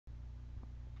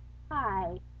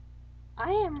Hi,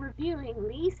 I am reviewing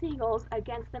Lee Siegel's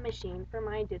Against the Machine for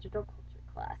my digital culture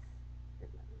class. Here,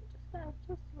 let me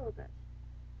just a little bit.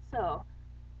 So,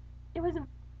 it was a,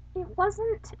 it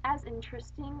wasn't as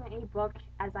interesting a book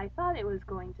as I thought it was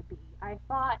going to be. I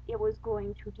thought it was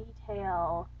going to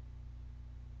detail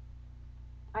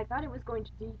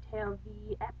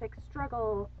the epic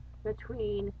struggle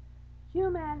between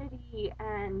humanity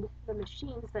and the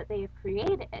machines that they have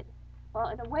created. Well,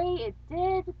 in a way it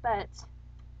did, but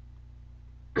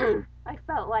I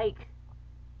felt like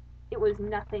it was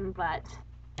nothing but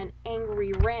an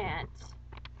angry rant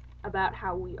about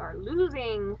how we are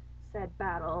losing said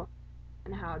battle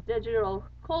and how digital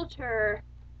culture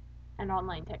and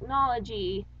online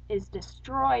technology is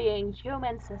destroying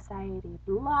human society,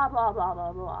 blah, blah, blah,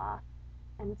 blah, blah.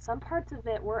 And some parts of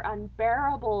it were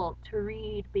unbearable to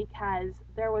read because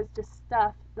there was just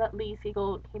stuff that Lee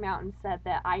Siegel came out and said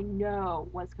that I know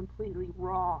was completely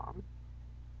wrong.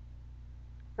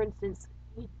 For instance,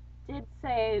 he did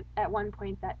say at one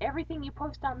point that everything you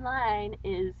post online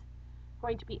is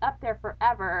going to be up there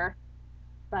forever,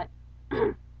 but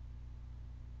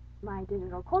my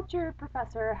digital culture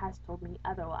professor has told me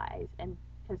otherwise, and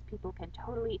because people can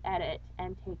totally edit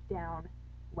and take down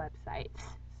websites.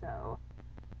 So,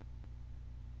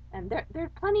 and there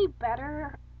are plenty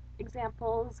better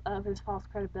examples of his false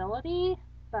credibility,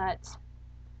 but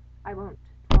I won't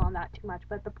dwell on that too much.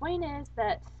 But the point is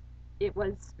that it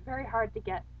was very hard to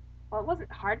get, well, it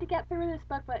wasn't hard to get through this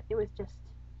book, but it was just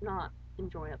not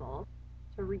enjoyable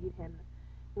to read him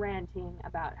ranting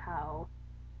about how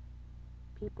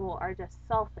people are just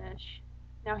selfish.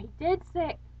 Now, he did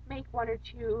make one or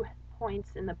two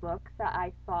points in the book that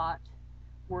I thought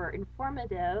were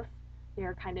informative. They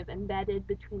are kind of embedded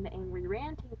between the angry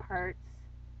ranting parts.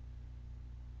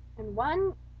 And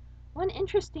one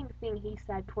interesting thing he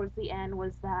said towards the end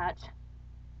was that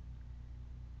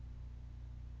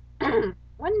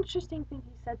one interesting thing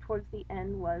he said towards the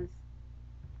end was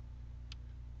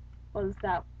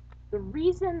that the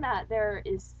reason that there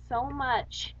is so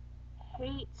much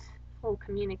hateful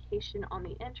communication on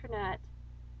the internet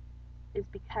is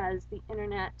because the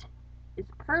internet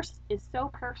is so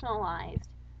personalized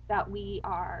that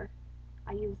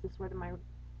I use this word in my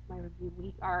review,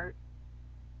 we are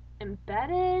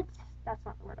embedded, that's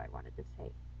not the word I wanted to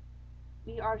say.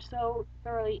 We are so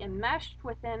thoroughly enmeshed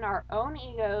within our own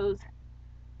egos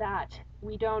that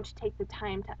we don't take the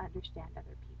time to understand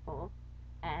other people.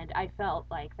 And I felt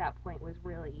like that point was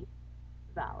really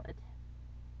valid,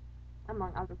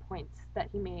 among other points that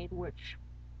he made, which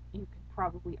you could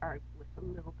probably argue with a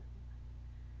little bit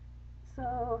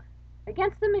more. So,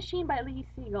 Against the Machine by Lee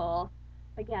Siegel,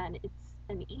 again, it's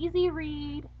an easy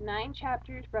read, 9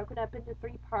 chapters broken up into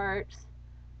 3 parts,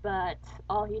 but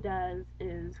all he does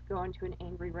is go into an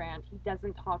angry rant. He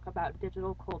doesn't talk about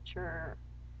digital culture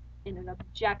in an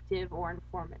objective or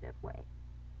informative way.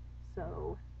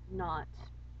 So, not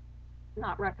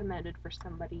recommended for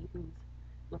somebody who's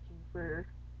looking for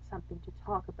something to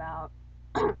talk about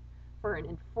for an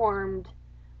informed,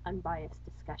 unbiased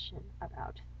discussion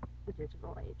about the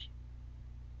digital age.